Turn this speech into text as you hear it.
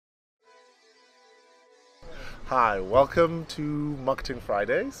Hi, welcome to Marketing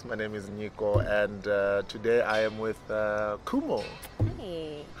Fridays. My name is Nyiko, and today I am with Khumo.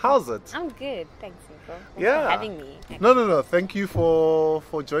 Hey. How's it? I'm good, thanks Nyiko. Thanks Yeah. for having me. No. Thank you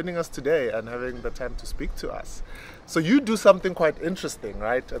for joining us today and having the time to speak to us. So you do something quite interesting,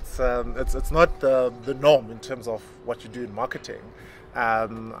 right? It's not the norm in terms of what you do in marketing.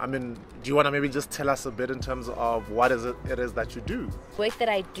 Do you want to maybe just tell us a bit in terms of what it is that you do? Work that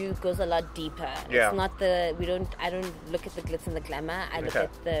I do goes a lot deeper. Yeah. It's not I don't look at the glitz and the glamour. I look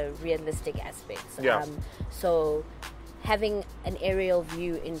at the realistic aspects. Yeah. So having an aerial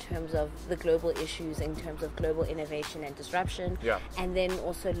view in terms of the global issues, in terms of global innovation and disruption, and then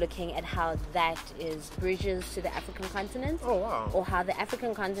also looking at how that is bridges to the African continent. Oh, wow. Or how the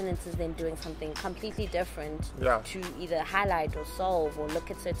African continent is then doing something completely different to either highlight or solve or look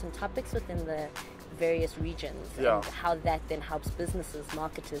at certain topics within the various regions, and how that then helps businesses,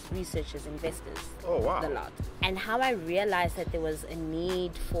 marketers, researchers, investors. Oh, wow. A lot. And how I realized that there was a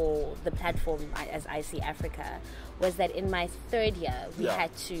need for the platform as Isee Africa was that in my third year we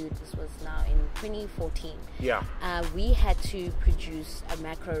had to, this was now in 2014, we had to produce a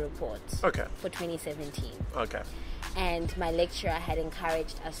macro report for 2017. And my lecturer had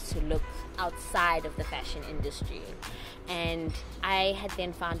encouraged us to look outside of the fashion industry. And I had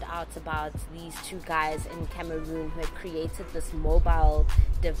then found out about these two guys in Cameroon who had created this mobile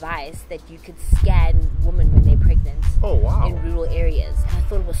device that you could scan women when they're pregnant in rural areas. And I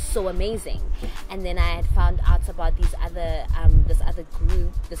thought it was so amazing. And then I had found out about this other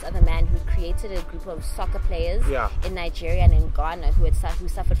man who created a group of soccer players in Nigeria and in Ghana who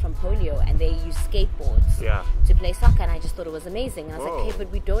suffered from polio, and they used skateboards to play soccer. And I just thought it was amazing. And I was like, okay,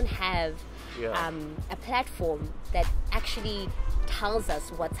 but we don't have a platform that actually tells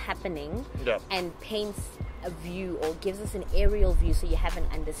us what's happening and paints a view or gives us an aerial view so you have an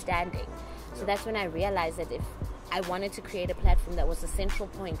understanding. So that's when I realized that if I wanted to create a platform that was a central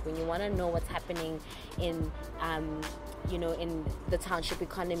point when you want to know what's happening in in the township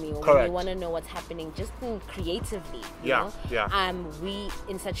economy, or when you want to know what's happening just creatively, we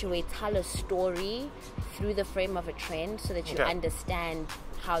in such a way tell a story through the frame of a trend so that you understand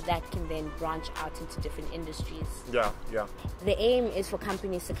how that can then branch out into different industries. The aim is for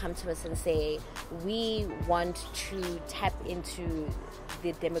companies to come to us and say, we want to tap into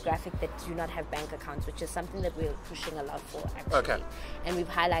the demographic that do not have bank accounts, which is something that we're pushing a lot for, actually. And we've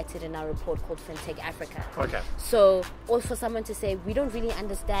highlighted in our report called Isee Africa. So, or for someone to say, we don't really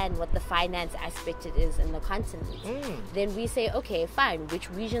understand what the finance aspect it is in the continent, then we say, okay, fine, which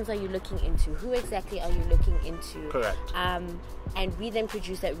regions are you looking into? Who exactly are you looking into? And we then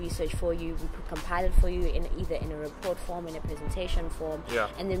produce that research for you. We compile it for you either in a report form, in a presentation form,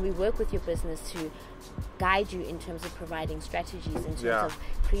 and then we work with your business to guide you in terms of providing strategies, in terms of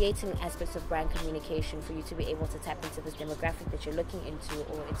creating aspects of brand communication for you to be able to tap into this demographic that you're looking into,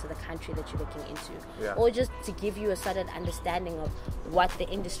 or into the country that you're looking into, or just to give you a solid understanding of what the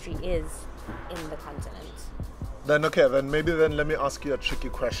industry is in the continent. Then maybe let me ask you a tricky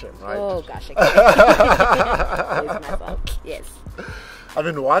question, right? Oh gosh, yes. I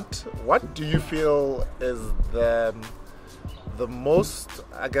mean, what do you feel is the most,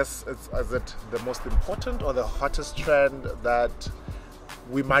 I guess, is it the most important or the hottest trend that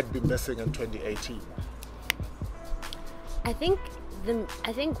we might be missing in 2018? I think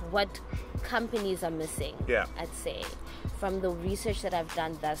what companies are missing, I'd say, from the research that I've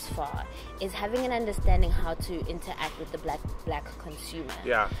done thus far, is having an understanding how to interact with the black consumer.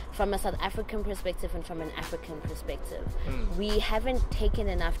 From a South African perspective and from an African perspective. We haven't taken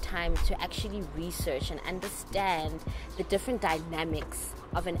enough time to actually research and understand the different dynamics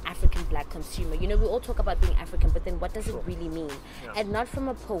of an African black consumer. We all talk about being African, but then what does it really mean? And not from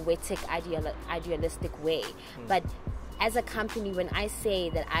a poetic, idealistic way, but as a company, when I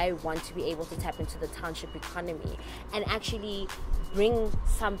say that I want to be able to tap into the township economy and actually bring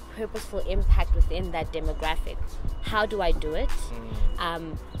some purposeful impact within that demographic, how do I do it?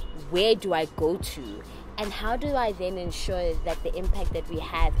 Where do I go to? And how do I then ensure that the impact that we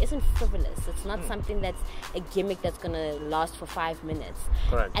have isn't frivolous? It's not something that's a gimmick that's going to last for 5 minutes.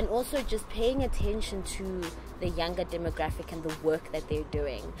 And also just paying attention to the younger demographic and the work that they're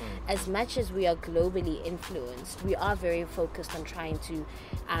doing. As much as we are globally influenced, we are very focused on trying to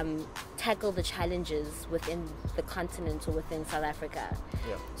tackle the challenges within the continent or within South Africa.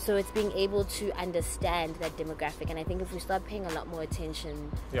 So it's being able to understand that demographic. And I think if we start paying a lot more attention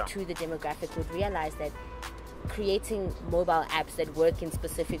to the demographic, we'd realize that creating mobile apps that work in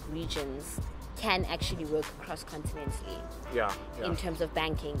specific regions can actually work cross-continentally. In terms of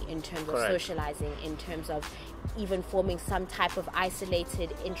banking, in terms of socializing, in terms of even forming some type of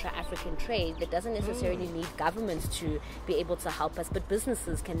isolated intra-African trade that doesn't necessarily need governments to be able to help us, but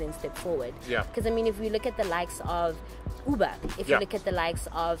businesses can then step forward. Because I mean, if we look at the likes of Uber, if you look at the likes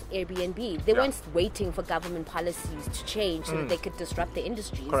of Airbnb, they weren't waiting for government policies to change so that they could disrupt the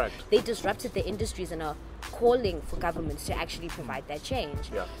industries. They disrupted the industries and are calling for governments to actually provide that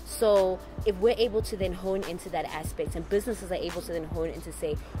change. So if we're able to then hone into that aspect, and businesses are able to then hone into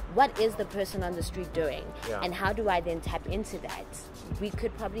say, what is the person on the street doing, and how do I then tap into that, we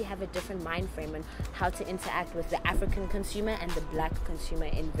could probably have a different mind frame on how to interact with the African consumer and the black consumer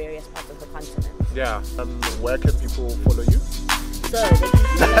in various parts of the continent. Where can people follow you? So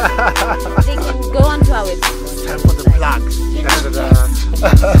they can go onto our website. Time for the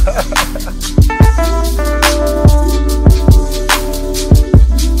plug.